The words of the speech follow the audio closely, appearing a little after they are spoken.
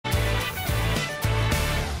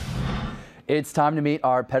It's time to meet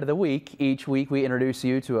our pet of the week. Each week we introduce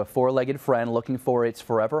you to a four-legged friend looking for its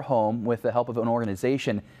forever home with the help of an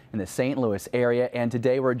organization in the St. Louis area. And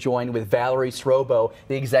today we're joined with Valerie Srobo,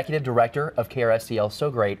 the Executive Director of KRSTL.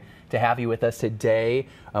 So great to have you with us today.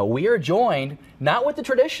 We are joined not with the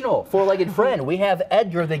traditional four-legged friend. We have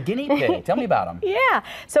Edgar the guinea pig. Tell me about him. Yeah,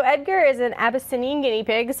 so Edgar is an Abyssinian guinea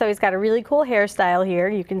pig, so he's got a really cool hairstyle here,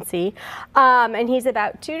 you can see. And he's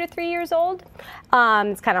about 2 to 3 years old.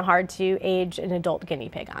 It's kind of hard to age an adult guinea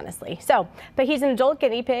pig, honestly. But he's an adult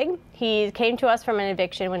guinea pig. He came to us from an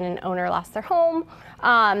eviction when an owner lost their home.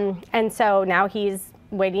 And so now he's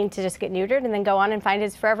waiting to just get neutered and then go on and find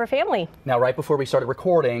his forever family. Now, right before we started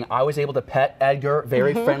recording, I was able to pet Edgar,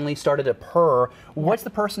 very friendly, started to purr. What's the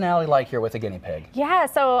personality like here with a guinea pig? Yeah,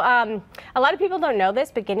 so a lot of people don't know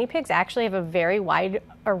this, but guinea pigs actually have a very wide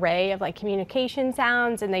array of communication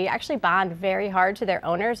sounds, and they actually bond very hard to their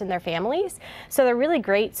owners and their families. So they're really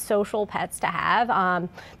great social pets to have.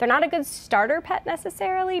 They're not a good starter pet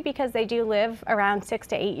necessarily because they do live around 6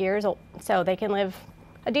 to 8 years old, so they can live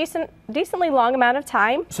a decently long amount of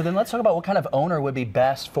time. So then let's talk about what kind of owner would be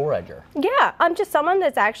best for Edgar. Yeah, just someone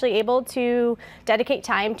that's actually able to dedicate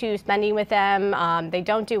time to spending with them. They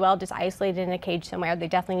don't do well just isolated in a cage somewhere. They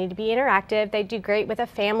definitely need to be interactive. They do great with a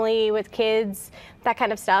family, with kids, that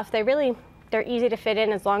kind of stuff. They're easy to fit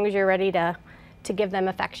in as long as you're ready to give them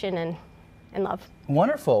affection and love.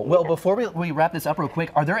 Wonderful. Well, before we wrap this up real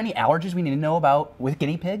quick, are there any allergies we need to know about with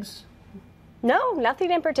guinea pigs? No,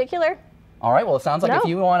 nothing in particular. All right, well, it sounds like if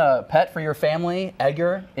you want a pet for your family,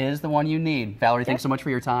 Edgar is the one you need. Valerie, thanks so much for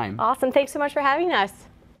your time. Awesome. Thanks so much for having us.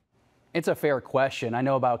 It's a fair question. I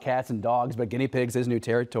know about cats and dogs, but guinea pigs is new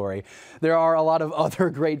territory. There are a lot of other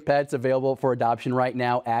great pets available for adoption right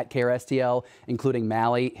now at KRSTL, including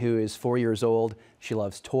Mally, who is 4 years old. She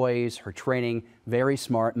loves toys, her training, very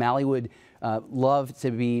smart. Mally would love to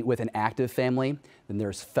be with an active family. Then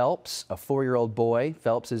there's Phelps, a 4-year-old boy.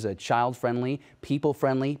 Phelps is a child-friendly,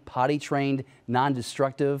 people-friendly, potty-trained,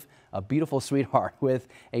 non-destructive, a beautiful sweetheart with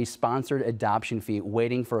a sponsored adoption fee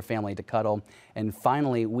waiting for a family to cuddle. And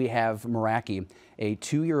finally, we have Meraki, a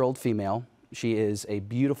 2-year-old female. She is a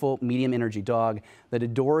beautiful medium energy dog that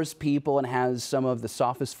adores people and has some of the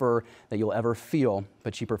softest fur that you'll ever feel,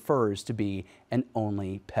 but she prefers to be an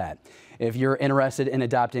only pet. If you're interested in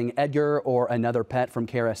adopting Edgar or another pet from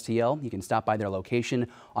KRSTL, you can stop by their location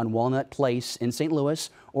on Walnut Place in St. Louis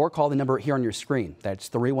or call the number here on your screen. That's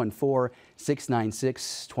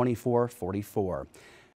 314-696-2444.